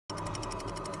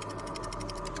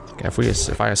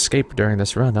If I escape during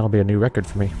this run, that'll be a new record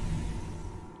for me.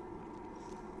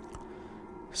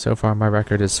 So far, my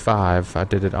record is 5. I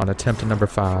did it on attempt number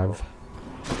 5.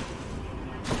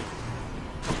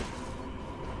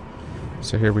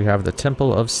 So here we have the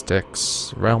Temple of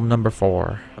Styx, realm number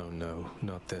 4. Oh no,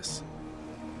 not this.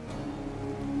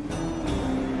 The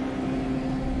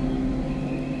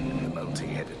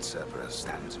multi-headed Cerberus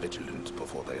stands vigilant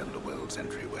before the underworld's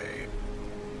entryway.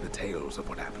 The tales of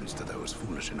what happens to those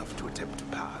foolish enough to attempt to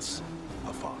pass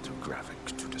are far too graphic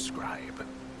to describe.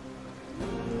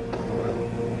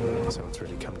 So it's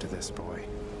really come to this, boy.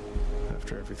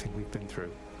 After everything we've been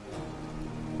through.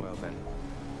 Well then,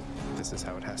 this is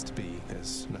how it has to be.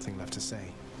 There's nothing left to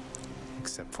say.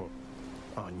 Except for,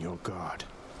 on your guard.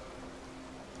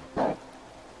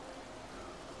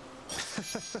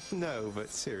 No, but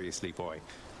seriously, boy.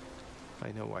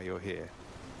 I know why you're here.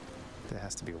 There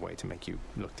has to be a way to make you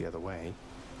look the other way.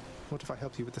 What if I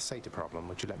help you with the Satyr problem?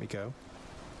 Would you let me go?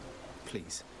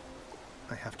 Please.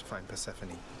 I have to find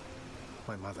Persephone.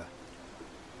 My mother.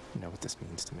 You know what this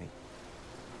means to me.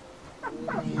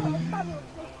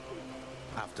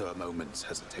 After a moment's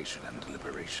hesitation and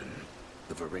deliberation,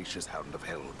 the voracious Hound of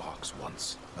Hell barks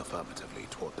once, affirmatively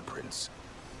toward the prince,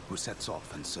 who sets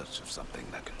off in search of something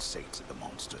that can sate the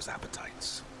monster's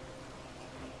appetites.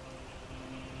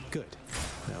 Good.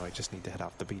 Now I just need to head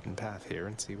off the beaten path here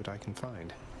and see what I can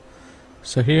find.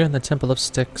 So here in the Temple of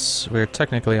Styx, we're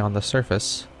technically on the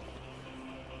surface.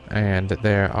 And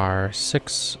there are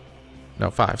 5,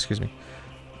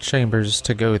 chambers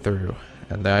to go through.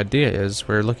 And the idea is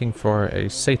we're looking for a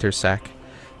satyr sack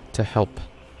to help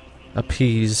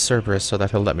appease Cerberus so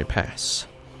that he'll let me pass.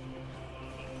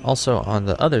 Also on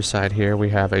the other side here we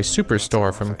have a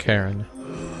superstore from Charon.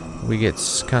 We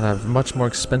get kind of much more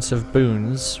expensive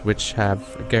boons which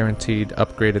have guaranteed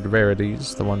upgraded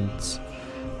rarities. The ones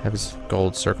have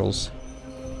gold circles.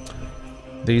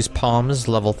 These palms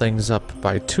level things up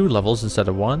by 2 levels instead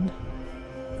of 1.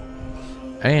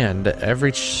 And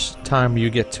every time you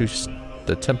get to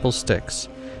the Temple Styx,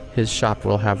 his shop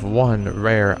will have 1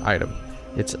 rare item.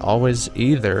 It's always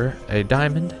either a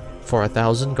diamond for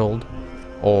 1,000 gold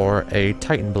or a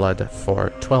Titan blood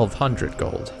for 1,200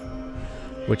 gold.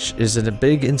 Which is a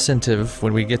big incentive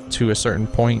when we get to a certain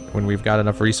point when we've got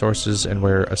enough resources and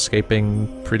we're escaping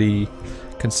pretty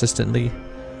consistently.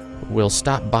 We'll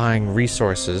stop buying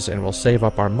resources and we'll save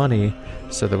up our money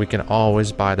so that we can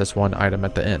always buy this 1 item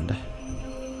at the end.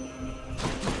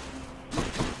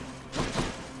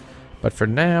 But for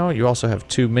now, you also have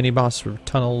 2 mini-boss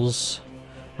tunnels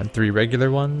and 3 regular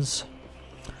ones.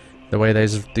 The way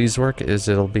these work is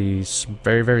it'll be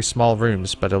very, very small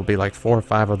rooms, but it'll be like 4 or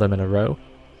 5 of them in a row.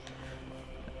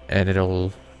 And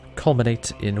it'll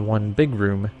culminate in 1 big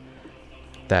room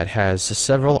that has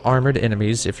several armored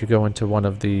enemies if you go into one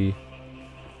of the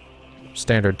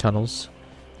standard tunnels,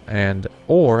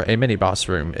 or a mini-boss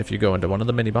room if you go into one of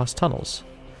the mini-boss tunnels.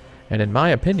 And in my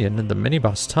opinion, the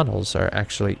mini-boss tunnels are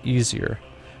actually easier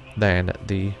than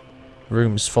the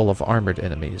rooms full of armored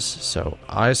enemies. So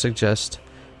I suggest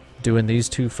doing these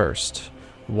 2 first.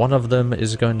 One of them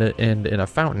is going to end in a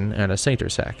fountain and a satyr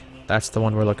sack. That's the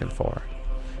one we're looking for.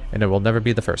 And it will never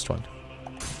be the first one.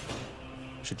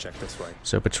 Should check this way.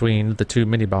 So between the 2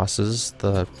 mini-bosses,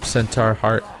 the Centaur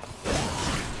Heart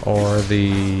or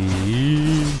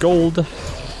the Gold,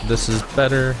 this is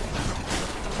better.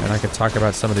 And I can talk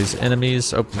about some of these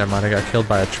enemies. Oh, never mind, I got killed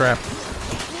by a trap.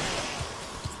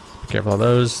 Be careful of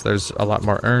those. There's a lot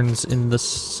more urns in the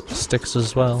Styx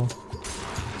as well.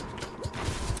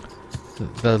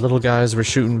 The little guys were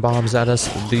shooting bombs at us.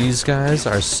 These guys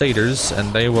are satyrs,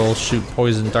 and they will shoot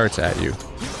poison darts at you.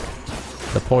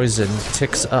 The poison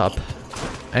ticks up,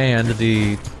 and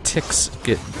the ticks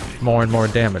get more and more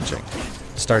damaging.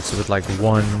 Starts with like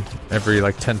 1 every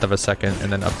like 1/10 of a second,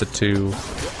 and then up to 2.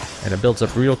 And it builds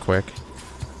up real quick,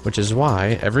 which is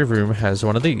why every room has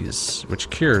one of these, which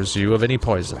cures you of any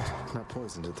poison. Not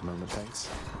poisoned at the moment, thanks.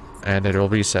 And it will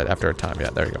reset after a time.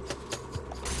 Yeah, there you go.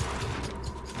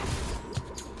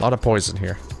 A lot of poison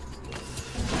here.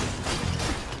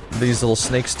 These little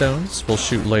snake stones will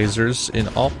shoot lasers in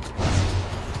all.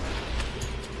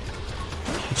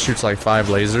 It shoots like 5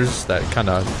 lasers that kind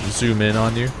of zoom in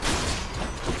on you,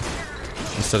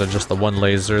 instead of just the 1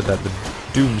 laser that the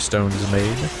Doomstones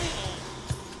made.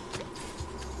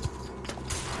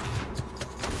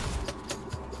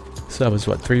 So that was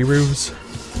what, 3 rooms?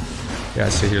 Yeah,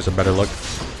 see, here's a better look.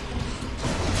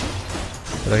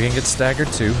 But I can get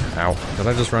staggered too. Ow. Did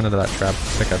I just run into that trap?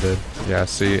 I think I did. Yeah,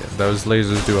 see, those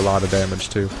lasers do a lot of damage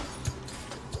too.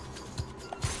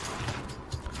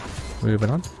 Moving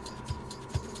on.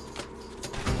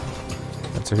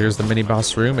 So here's the mini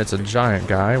boss room. It's a giant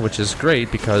guy, which is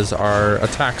great because our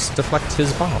attacks deflect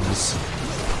his bombs.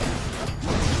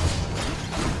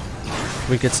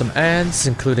 We get some ads,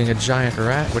 including a giant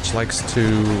rat, which likes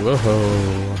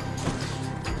to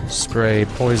spray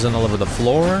poison all over the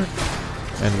floor,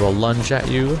 and will lunge at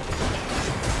you.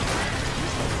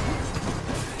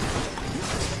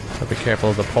 So be careful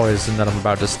of the poison that I'm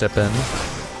about to step in.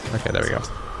 Okay, there we go.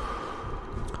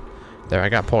 There, I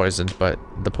got poisoned, but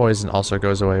the poison also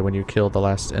goes away when you kill the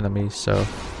last enemy, so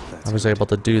I was able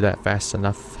to do that fast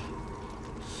enough.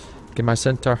 Get my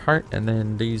centaur heart, and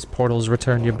then these portals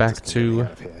return you back to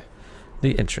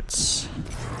the entrance.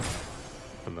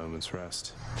 A moment's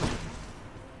rest.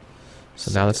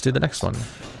 So now let's do the next one.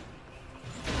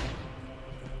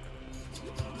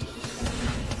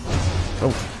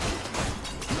 Oh.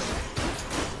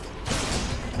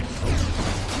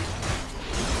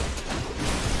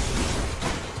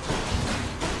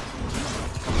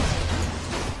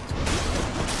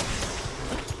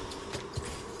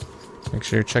 Make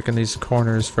sure you're checking these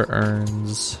corners for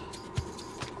urns.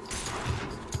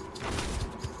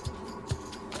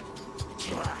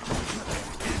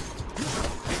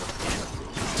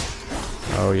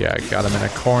 Oh yeah, I got him in a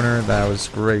corner. That was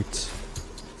great.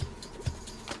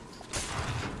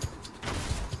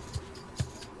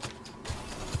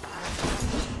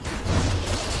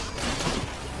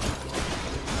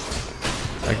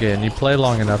 Again, you play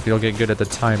long enough, you'll get good at the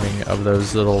timing of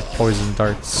those little poison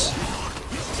darts.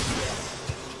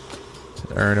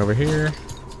 Urn over here.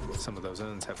 Some of those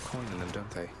urns have coin in them, don't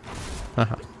they?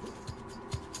 Uh-huh.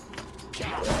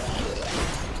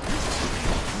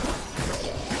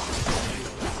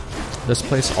 This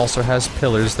place also has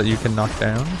pillars that you can knock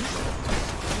down.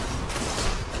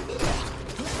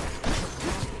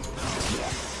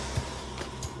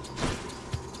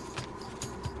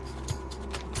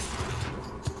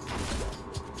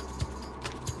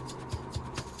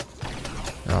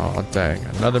 Oh dang,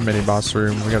 another mini boss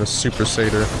room. We got a super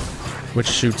satyr, which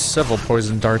shoots several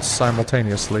poison darts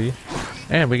simultaneously.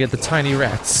 And we get the tiny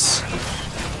rats,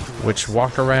 which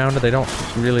walk around. They don't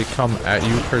really come at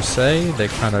you per se, they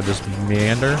kind of just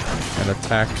meander and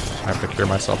attack. I have to cure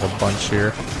myself a bunch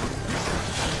here.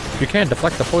 You can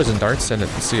deflect the poison darts and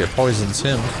see it poisons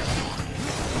him.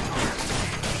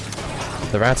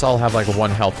 The rats all have like 1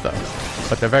 health though,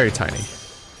 but they're very tiny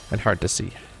and hard to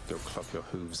see. Go club your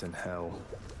hooves in hell.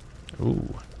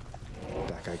 Ooh.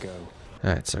 Back I go.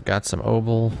 Alright, so got some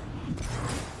obol.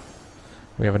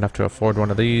 We have enough to afford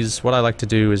one of these. What I like to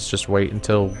do is just wait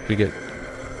until we get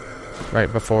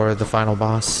right before the final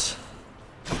boss,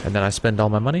 and then I spend all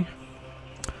my money.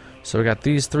 So we got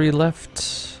these 3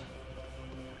 left.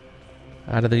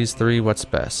 Out of these 3, what's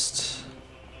best?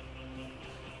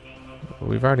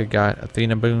 We've already got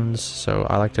Athena boons, so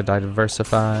I like to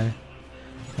diversify.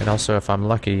 And also, if I'm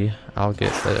lucky, I'll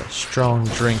get a strong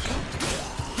drink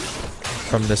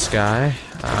from this guy.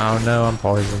 Oh no, I'm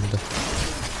poisoned.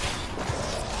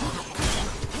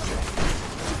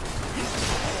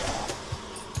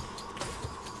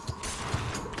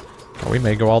 We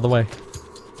may go all the way.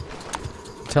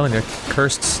 I'm telling you,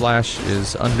 Cursed Slash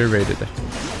is underrated.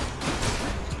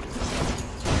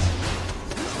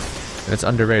 And it's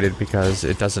underrated because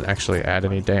it doesn't actually add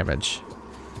any damage.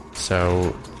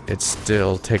 So it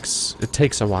still takes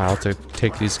a while to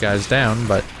take these guys down,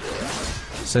 but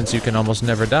since you can almost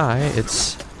never die,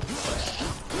 it's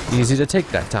easy to take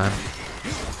that time.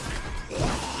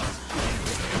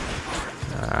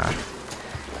 Ah,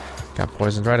 got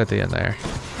poisoned right at the end there.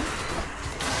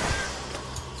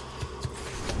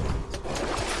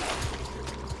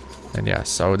 And yeah,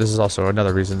 so this is also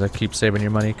another reason to keep saving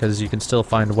your money, because you can still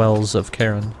find wells of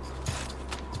Charon.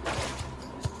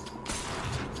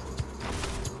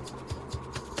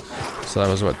 So that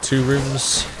was what, 2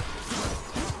 rooms?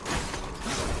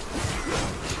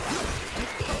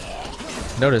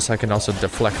 Notice I can also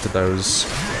deflect those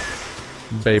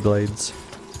Beyblades.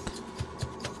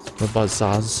 The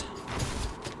buzzsaws.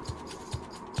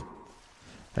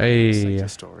 Hey.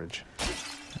 Storage.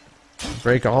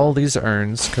 Break all these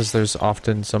urns, because there's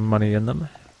often some money in them.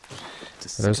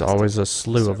 There's always a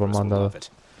slew of them on the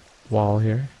wall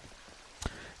here.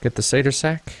 Get the satyr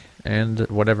sack, and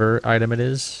whatever item it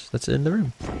is that's in the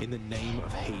room. In the name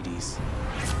of Hades.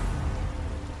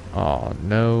 Oh,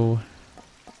 no.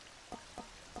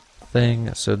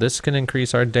 Thing. So this can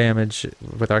increase our damage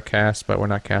with our cast, but we're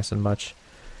not casting much.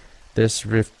 This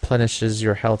replenishes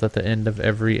your health at the end of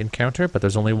every encounter, but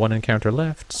there's only 1 encounter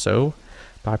left, so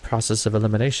by process of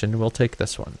elimination, we'll take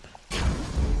this one.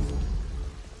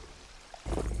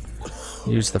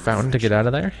 Use the fountain to get out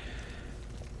of there.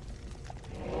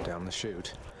 Down the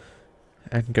chute.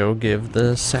 and go give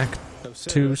the sack Oh,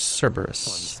 to One Cerberus.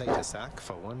 satyr sack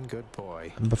for one good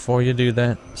boy. And before you do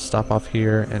that, stop off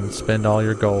here and spend all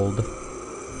your gold.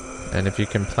 And if you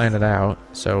can plan it out,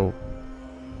 so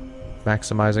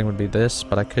maximizing would be this,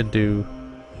 but I could do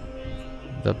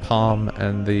the palm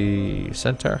and the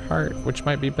centaur heart, which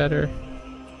might be better.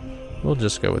 We'll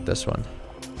just go with this one.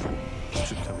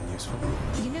 Should come in useful.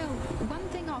 You know, one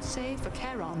thing I'll say for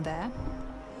Charon there,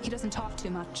 he doesn't talk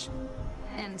too much.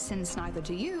 And since neither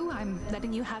do you, I'm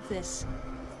letting you have this.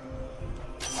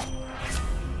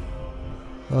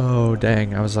 Oh,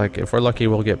 dang. I was like, if we're lucky,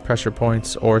 we'll get pressure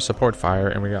points or support fire,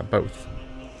 and we got both.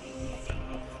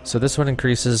 So this one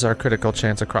increases our critical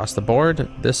chance across the board.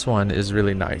 This one is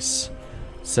really nice.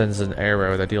 Sends an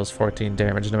arrow that deals 14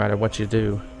 damage no matter what you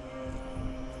do.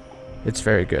 It's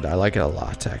very good. I like it a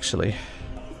lot, actually.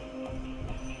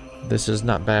 This is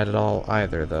not bad at all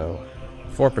either, though.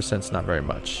 4%'s not very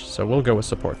much, so we'll go with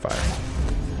support fire.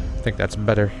 I think that's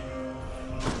better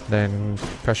than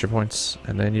pressure points.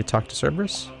 And then you talk to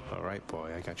Cerberus. All right,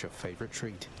 boy, I got your favorite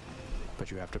treat.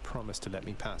 But you have to promise to let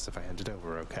me pass if I hand it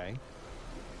over, okay?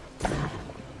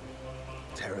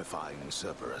 Terrifying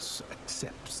Cerberus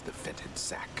accepts the fetid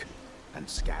sack and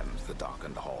scans the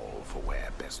darkened hall for where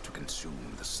best to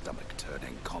consume the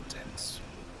stomach-turning contents.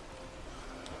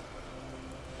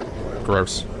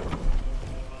 Gross.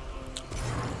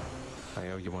 I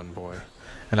owe you one, boy.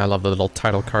 And I love the little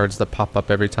title cards that pop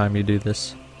up every time you do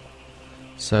this.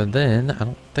 So then, I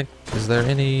don't think... Is there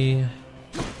any...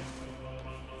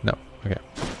 No. Okay.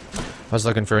 I was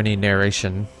looking for any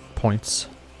narration points.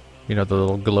 You know, the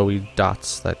little glowy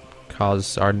dots that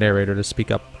cause our narrator to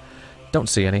speak up. Don't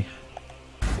see any.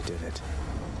 I did it.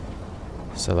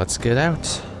 So let's get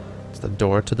out. It's the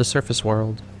door to the surface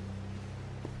world.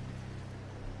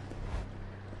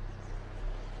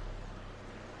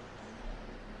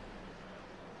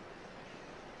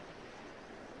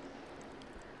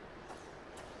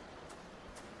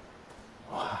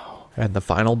 Wow. And the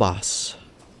final boss.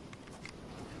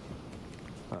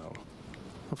 Oh,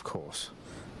 of course.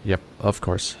 Yep, of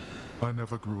course. I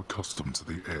never grew accustomed to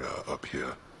the air up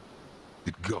here.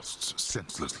 It gusts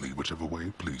senselessly whichever way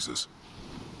it pleases.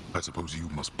 I suppose you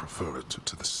must prefer it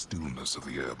to the stillness of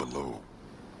the air below.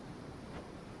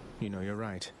 You know, you're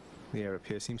right. The air up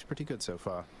here seems pretty good so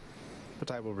far.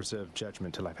 But I will reserve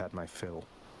judgment till I've had my fill.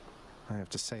 I have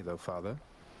to say, though, Father,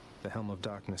 the Helm of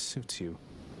Darkness suits you.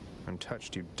 I'm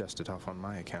touched you dust it off on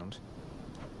my account.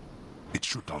 It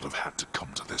should not have had to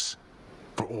come to this.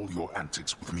 For all your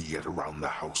antics with me yet around the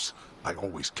house, I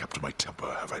always kept my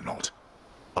temper, have I not?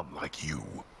 Unlike you.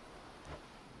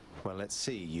 Well, let's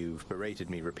see. You've berated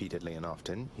me repeatedly and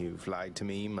often. You've lied to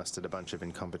me, mustered a bunch of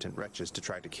incompetent wretches to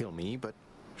try to kill me, but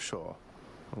sure.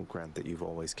 I'll grant that you've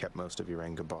always kept most of your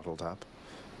anger bottled up.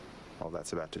 All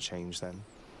that's about to change, then?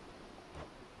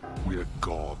 We're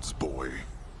gods, boy.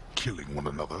 Killing one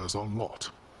another is our lot.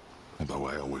 Although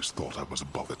I always thought I was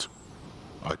above it.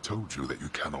 I told you that you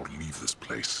cannot leave this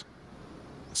place.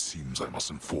 It seems I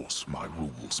must enforce my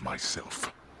rules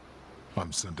myself.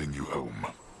 I'm sending you home.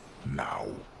 Now.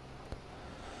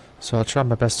 So I'll try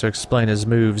my best to explain his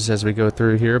moves as we go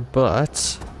through here,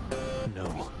 but...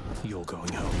 No, you're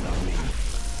going home, not me.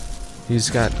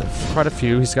 He's got quite a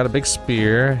few. He's got a big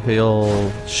spear.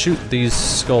 He'll shoot these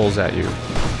skulls at you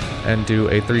and do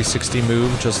a 360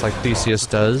 move just like Theseus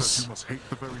does.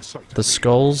 The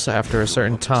skulls, after a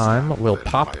certain time, will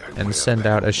pop and send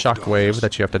out a shockwave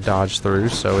that you have to dodge through,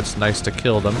 so it's nice to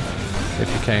kill them if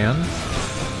you can.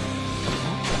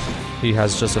 He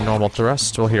has just a normal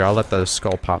thrust. Well, here, I'll let the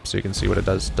skull pop so you can see what it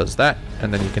does. Does that,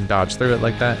 and then you can dodge through it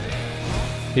like that.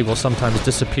 He will sometimes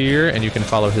disappear, and you can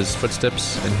follow his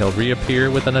footsteps, and he'll reappear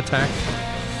with an attack.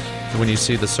 When you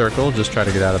see the circle, just try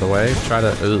to get out of the way. Try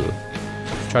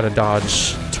to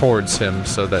dodge towards him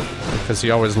so that, because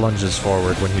he always lunges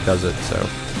forward when he does it, so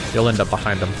you'll end up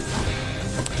behind him.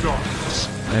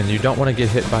 And you don't want to get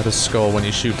hit by the skull when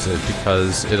he shoots it,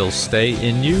 because it'll stay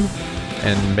in you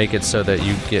and make it so that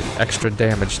you get extra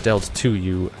damage dealt to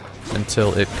you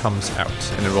until it comes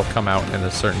out, and it will come out in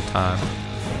a certain time.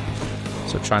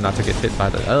 So try not to get hit by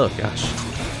the... Oh gosh.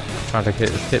 Try to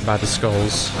get hit by the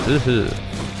skulls.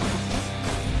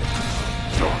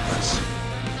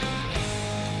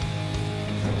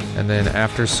 And then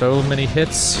after so many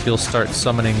hits, he'll start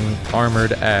summoning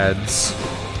armored adds.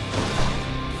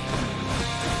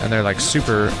 And they're like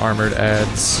super armored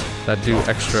adds that do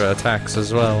extra attacks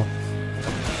as well.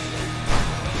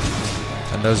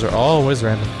 And those are always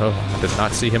random. Oh, I did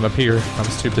not see him appear. I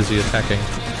was too busy attacking.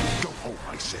 Go home,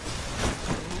 I said.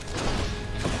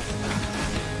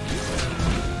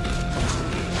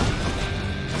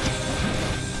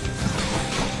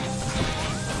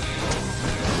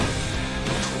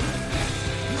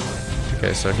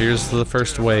 Okay, so here's the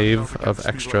first wave of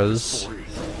extras.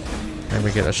 And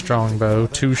we get a strongbow,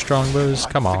 2 strongbows.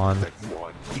 Come on.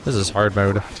 This is hard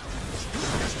mode.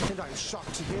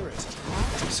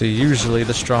 See, usually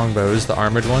the strongbows, the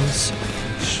armored ones,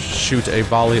 shoot a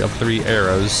volley of 3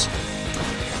 arrows.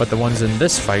 But the ones in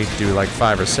this fight do like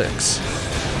 5 or 6.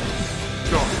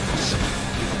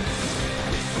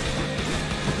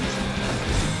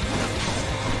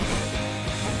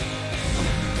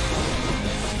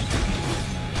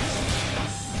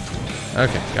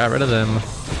 Okay, got rid of them.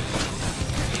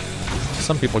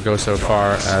 Some people go so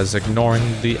far as ignoring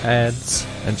the ads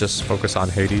and just focus on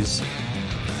Hades.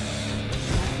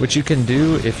 Which you can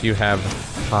do if you have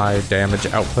high damage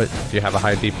output, if you have a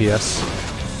high DPS.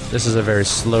 This is a very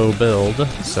slow build,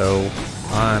 so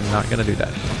I'm not gonna do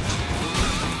that.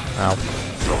 Ow.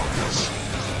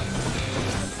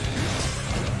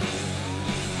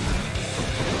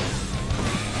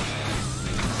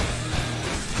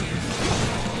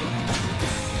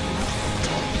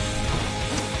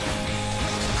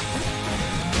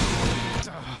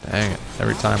 Dang it,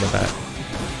 every time with that.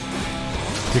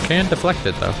 You can deflect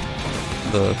it though,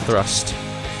 the thrust.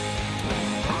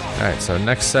 Alright, so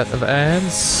next set of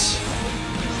ads.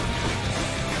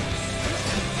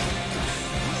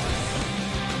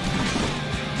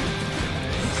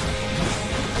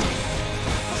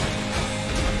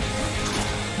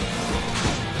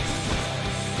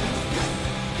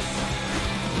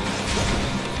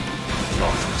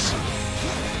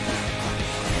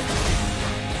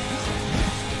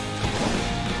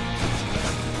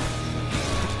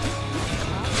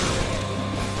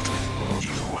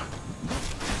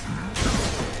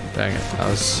 Dang it, I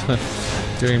was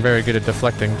doing very good at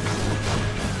deflecting.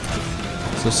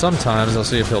 So sometimes I'll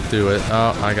see if he'll do it.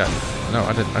 Oh, I got... No,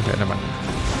 I didn't. Okay, never mind.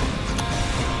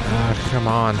 Ah, come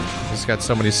on. He's got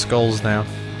so many skulls now.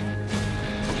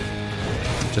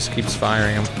 Just keeps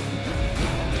firing them.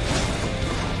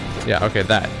 Yeah, okay,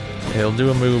 that. He'll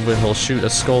do a move and he'll shoot a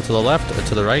skull to the left or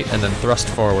to the right and then thrust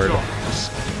forward.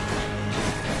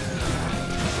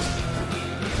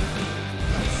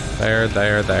 There,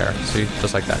 there, there. See?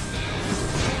 Just like that.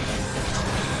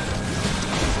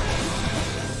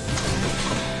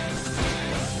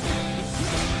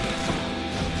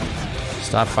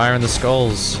 Stop firing the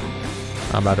skulls.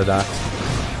 I'm about to die.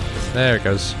 There it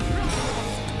goes.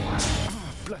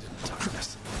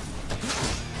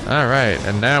 Alright,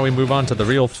 and now we move on to the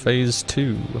real phase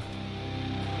 2.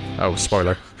 Oh,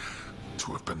 spoiler.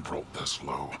 To have been brought this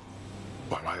low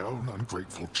by my own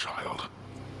ungrateful child.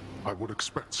 I would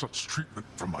expect such treatment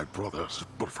from my brothers,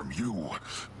 but from you...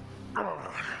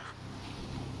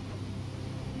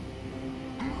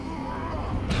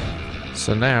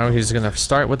 So now he's gonna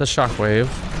start with a shockwave.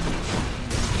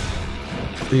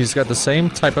 He's got the same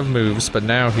type of moves, but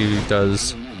now he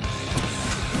does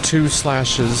 2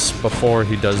 slashes before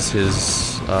he does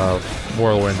his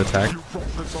whirlwind attack.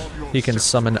 He can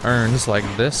summon urns like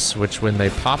this, which when they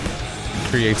pop,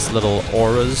 creates little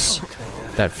auras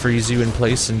that freeze you in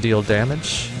place and deal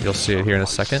damage. You'll see it here in a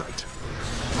second.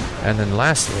 And then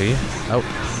lastly,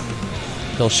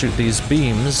 he'll shoot these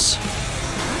beams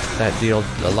that deal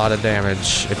a lot of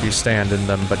damage if you stand in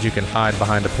them, but you can hide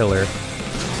behind a pillar.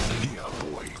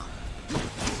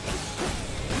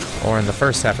 Or in the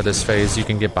first half of this phase, you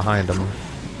can get behind them.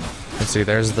 And see,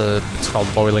 there's the, it's called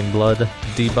Boiling Blood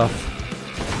debuff.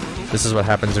 This is what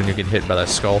happens when you get hit by that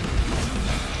skull.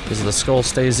 Because the skull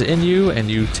stays in you,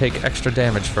 and you take extra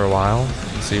damage for a while.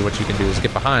 And see, what you can do is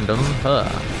get behind him,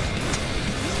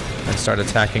 and start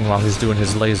attacking while he's doing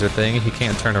his laser thing. He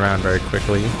can't turn around very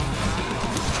quickly.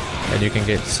 And you can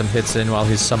get some hits in while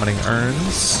he's summoning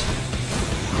urns.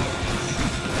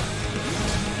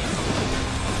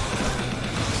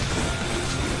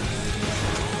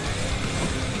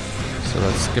 So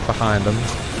let's get behind him.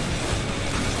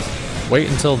 Wait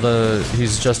until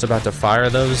he's just about to fire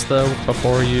those, though,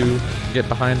 before you get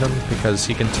behind him, because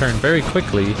he can turn very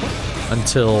quickly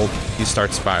until he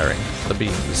starts firing the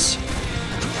beams.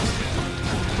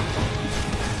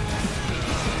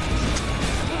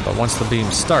 But once the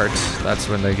beams start, that's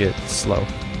when they get slow.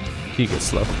 He gets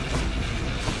slow.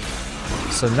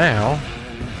 So now,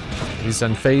 he's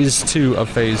in phase 2 of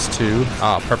phase 2.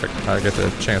 Ah, perfect. I get the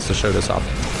chance to show this off.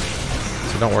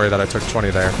 So don't worry that I took 20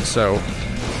 there. So,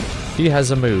 he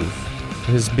has a move.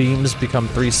 His beams become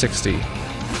 360.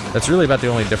 That's really about the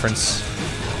only difference.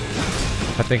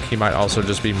 I think he might also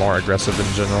just be more aggressive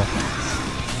in general.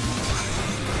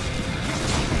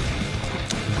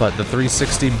 But the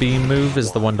 360 beam move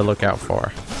is the one to look out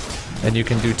for. And you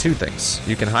can do 2 things.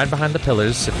 You can hide behind the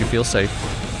pillars if you feel safe.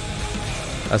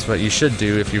 That's what you should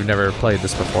do if you've never played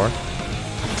this before.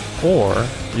 Or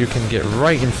you can get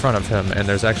right in front of him, and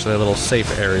there's actually a little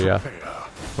safe area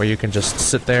where you can just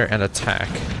sit there and attack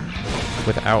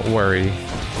without worry,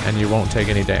 and you won't take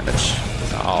any damage.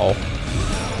 Oh.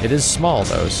 It is small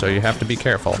though, so you have to be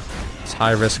careful. It's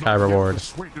high risk, high reward.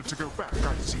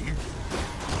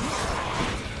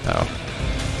 Oh.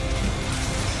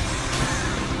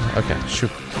 Okay,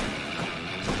 shoot.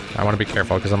 I want to be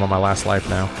careful because I'm on my last life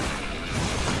now.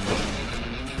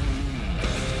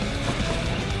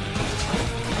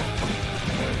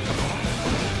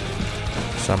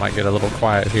 So I might get a little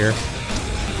quiet here.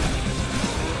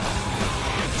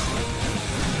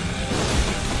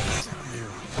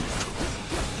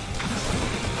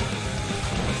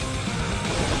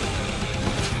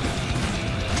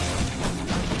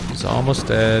 He's almost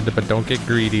dead, but don't get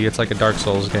greedy. It's like a Dark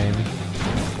Souls game.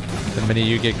 The minute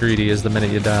you get greedy is the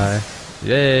minute you die.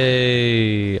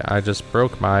 Yay! I just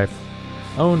broke my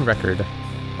own record.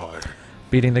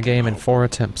 Beating the game in 4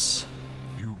 attempts.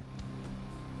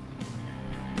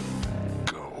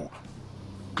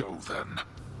 Go then.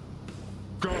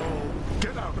 Go!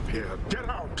 Get out of here! Get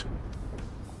out!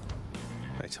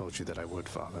 I told you that I would,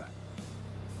 Father.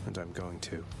 And I'm going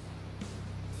to.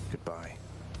 Goodbye.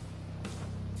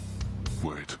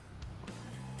 Wait.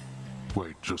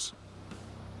 Wait, just...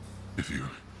 If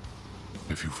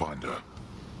you find her...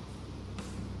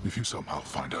 If you somehow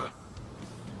find her...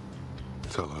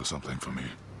 Tell her something for me.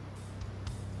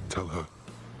 Tell her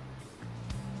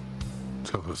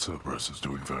Cerberus is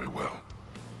doing very well.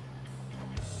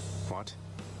 What?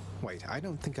 Wait, I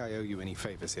don't think I owe you any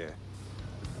favors here.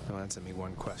 Now answer me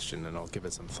one question and I'll give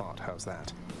it some thought. How's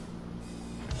that?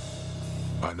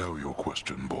 I know your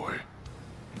question, boy.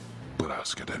 But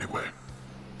ask it anyway.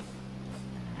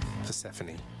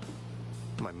 Persephone.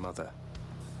 My mother.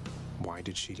 Why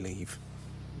did she leave?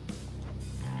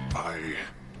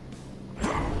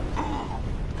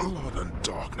 Blood and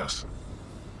darkness.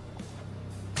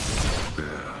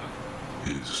 There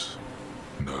is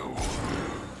no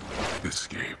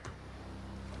escape.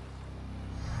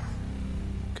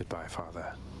 Goodbye,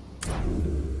 Father.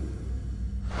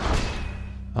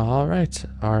 Alright,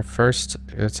 our first,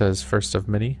 it says first of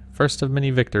many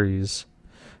victories.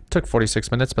 Took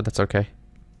 46 minutes, but that's okay.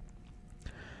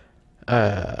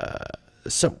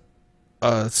 Some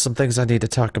things I need to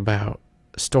talk about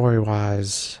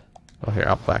story-wise. Well, here,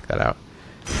 I'll black that out.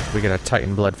 We get a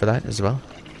Titan blood for that as well.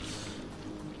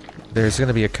 There's going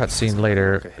to be a cutscene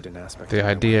later. The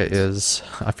idea is...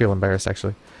 I feel embarrassed,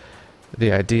 actually.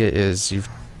 The idea is you've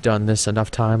done this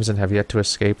enough times and have yet to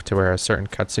escape to where a certain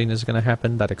cutscene is going to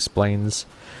happen that explains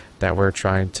that we're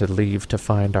trying to leave to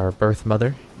find our birth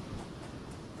mother.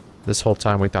 This whole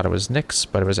time we thought it was Nyx,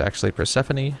 but it was actually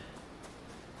Persephone.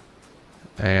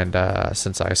 And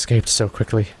since I escaped so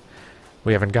quickly,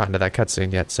 we haven't gotten to that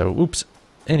cutscene yet, so oops.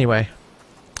 Anyway,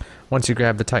 once you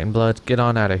grab the Titan blood, get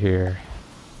on out of here.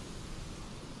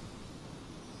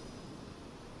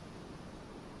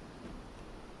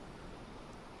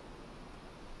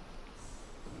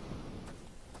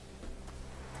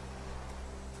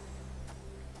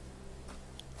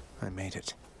 I made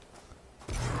it.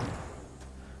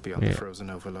 Beyond the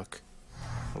frozen overlook,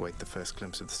 await the first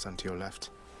glimpse of the sun to your left,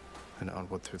 and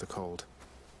onward through the cold.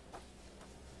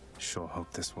 Sure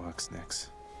hope this works, Nyx.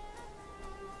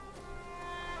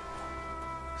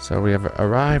 So we have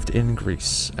arrived in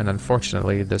Greece, and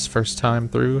unfortunately, this first time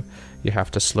through, you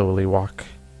have to slowly walk.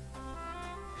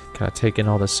 Kind of take in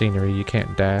all the scenery, you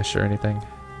can't dash or anything.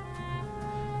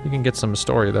 You can get some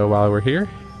story, though, while we're here.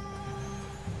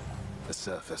 The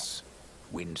surface,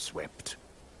 windswept,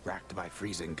 racked by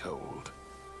freezing cold,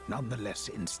 nonetheless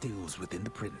instills within the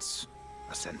prince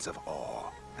a sense of awe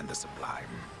and the sublime,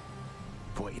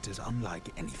 for it is unlike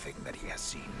anything that he has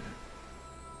seen.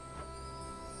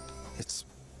 It's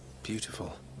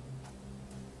beautiful.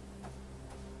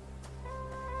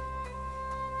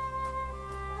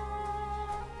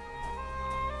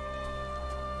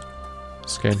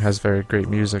 This game has very great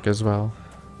music as well.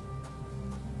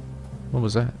 What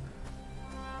was that?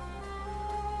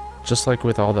 Just like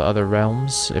with all the other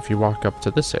realms, if you walk up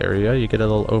to this area, you get a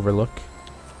little overlook.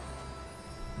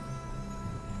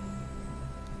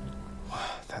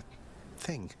 That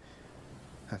thing.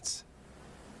 That's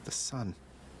the sun.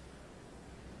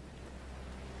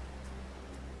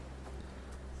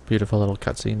 Beautiful little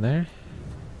cutscene there.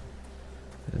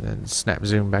 And then snap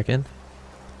zoom back in.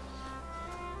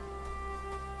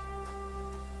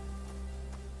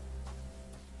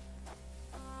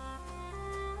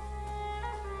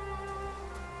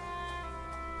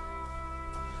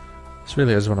 This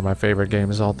really is one of my favorite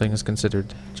games, all things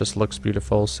considered. Just looks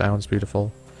beautiful, sounds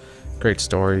beautiful. Great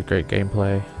story, great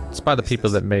gameplay. It's by the people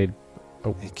that made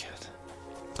Oh. Idiot.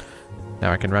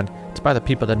 Now I can run. It's by the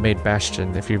people that made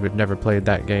Bastion. If you've never played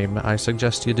that game, I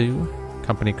suggest you do.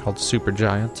 Company called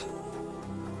Supergiant.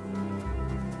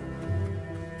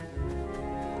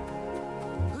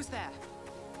 Who's there?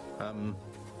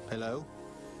 Hello?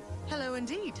 Hello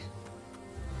indeed.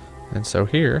 And so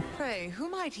here, Pray, who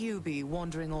might you be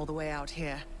wandering all the way out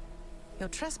here? You're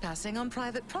trespassing on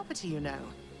private property, you know.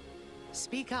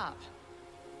 Speak up.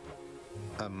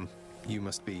 You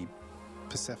must be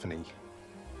Persephone.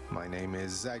 My name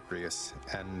is Zagreus,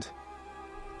 and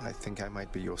I think I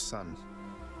might be your son.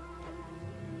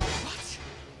 What?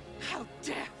 How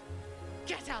dare!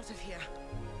 Get out of here!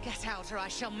 Get out or I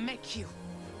shall make you!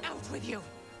 Out with you!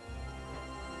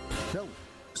 No,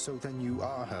 so then you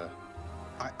are her.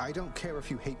 I don't care if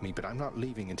you hate me, but I'm not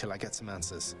leaving until I get some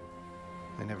answers.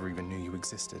 I never even knew you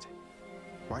existed.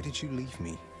 Why did you leave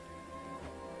me?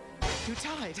 You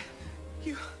died.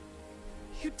 You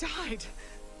died.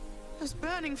 Those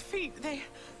burning feet, they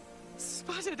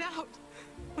sputtered out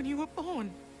when you were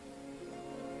born.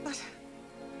 But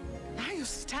now you're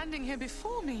standing here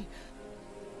before me.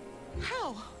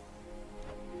 How?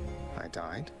 I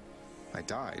died? I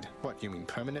died? What, you mean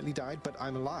permanently died? But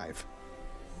I'm alive.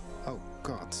 Oh,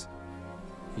 gods.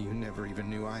 You never even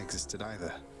knew I existed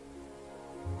either.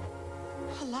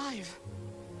 Alive.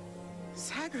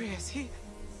 Zagreus, he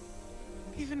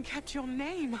even kept your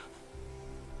name.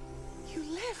 You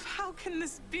live. How can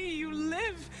this be? You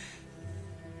live.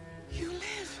 You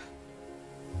live.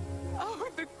 Oh,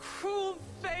 the cruel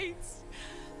fates.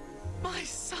 My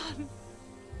son.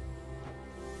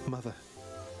 Mother.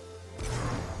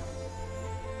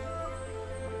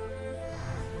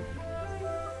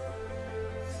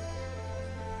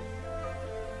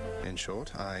 In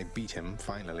short, I beat him,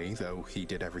 finally, though he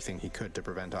did everything he could to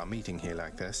prevent our meeting here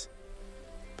like this.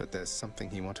 But there's something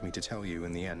he wanted me to tell you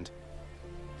in the end.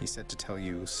 He said to tell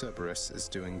you Cerberus is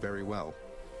doing very well.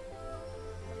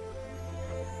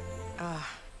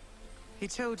 Ah, he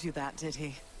told you that, did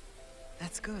he?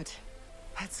 That's good.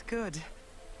 That's good.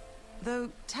 Though,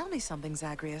 tell me something,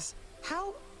 Zagreus.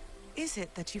 How is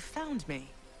it that you found me?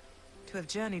 To have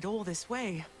journeyed all this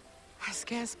way, I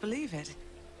scarce believe it.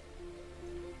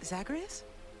 Zagreus?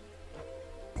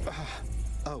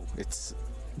 Oh, it's...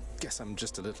 Guess I'm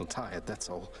just a little tired, that's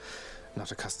all.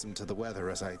 Not accustomed to the weather,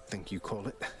 as I think you call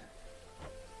it.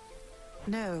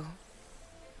 No.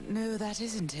 No, that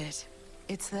isn't it.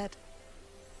 It's that...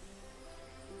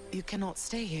 you cannot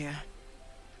stay here.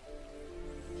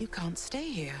 You can't stay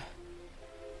here.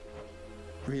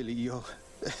 Really, you're...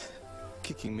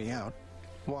 kicking me out?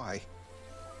 Why?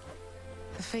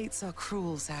 The fates are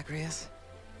cruel, Zagreus.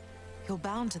 You're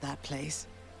bound to that place.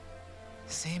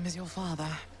 Same as your father.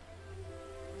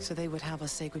 So they would have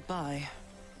us say goodbye.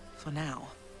 For now.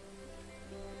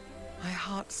 My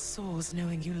heart soars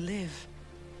knowing you live.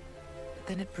 But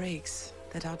then it breaks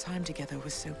that our time together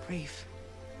was so brief.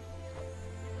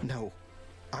 No.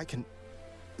 I can...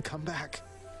 come back.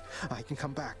 I can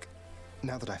come back.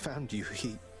 Now that I found you,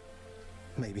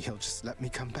 maybe he'll just let me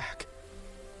come back.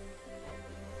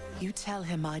 You tell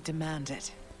him I demand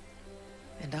it.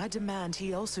 And I demand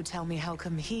he also tell me how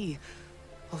come he,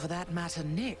 or for that matter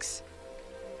Nyx,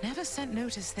 never sent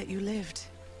notice that you lived.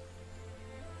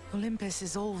 Olympus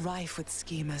is all rife with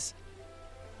schemers.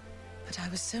 But I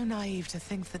was so naive to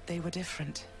think that they were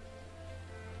different.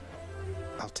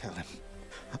 I'll tell him.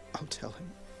 I'll tell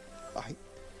him. I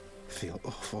feel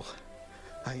awful.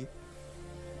 I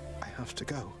have to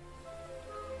go.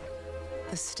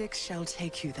 The Styx shall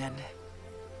take you then.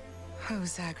 Oh,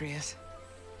 Zagreus.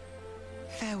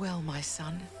 Farewell, my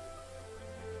son.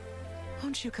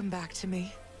 Won't you come back to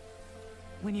me?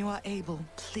 When you are able,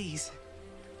 please.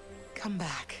 Come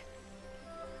back.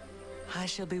 I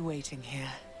shall be waiting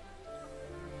here.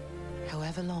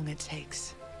 However long it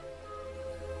takes.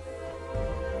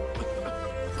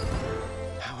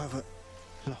 However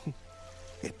long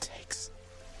it takes.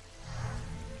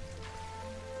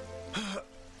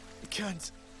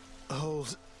 Can't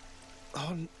hold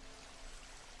on.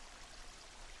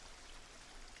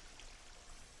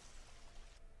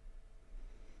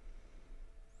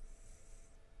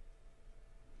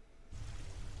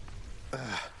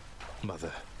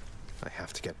 Mother, I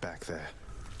have to get back there.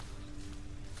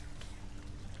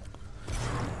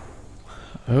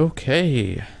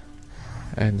 okay.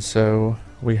 And so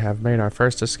we have made our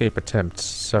first escape attempt.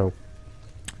 So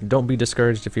don't be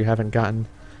discouraged if you haven't gotten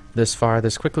this far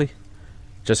this quickly.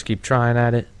 Just keep trying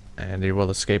at it and you will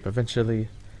escape eventually.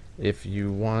 If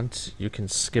you want, you can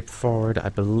skip forward. I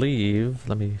believe,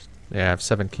 I have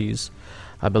 7 keys.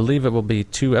 I believe it will be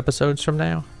 2 episodes from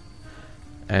now.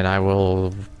 And I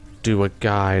will do a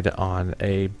guide on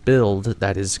a build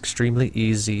that is extremely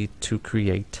easy to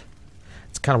create.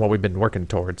 It's kind of what we've been working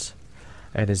towards,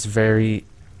 and is very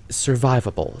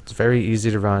survivable. It's very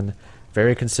easy to run,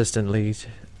 very consistently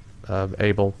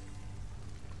able.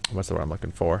 What's the word I'm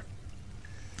looking for?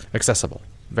 Accessible.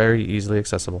 Very easily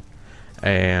accessible.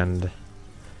 And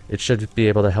it should be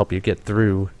able to help you get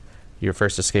through your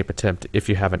first escape attempt if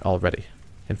you haven't already.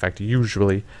 In fact,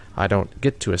 usually I don't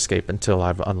get to escape until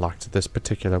I've unlocked this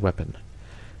particular weapon.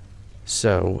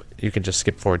 So you can just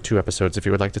skip forward 2 episodes if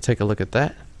you would like to take a look at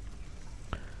that.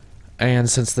 And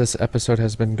since this episode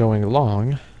has been going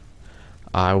long,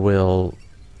 I will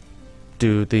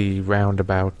do the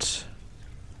roundabout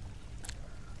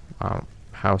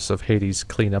House of Hades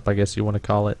cleanup, I guess you want to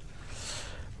call it.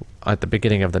 At the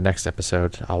beginning of the next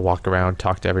episode, I'll walk around,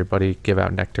 talk to everybody, give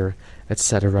out nectar,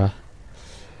 etc.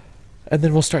 And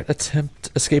then we'll start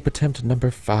escape attempt number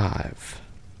 5.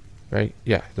 Right?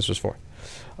 Yeah, this was 4.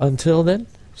 Until then,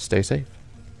 stay safe.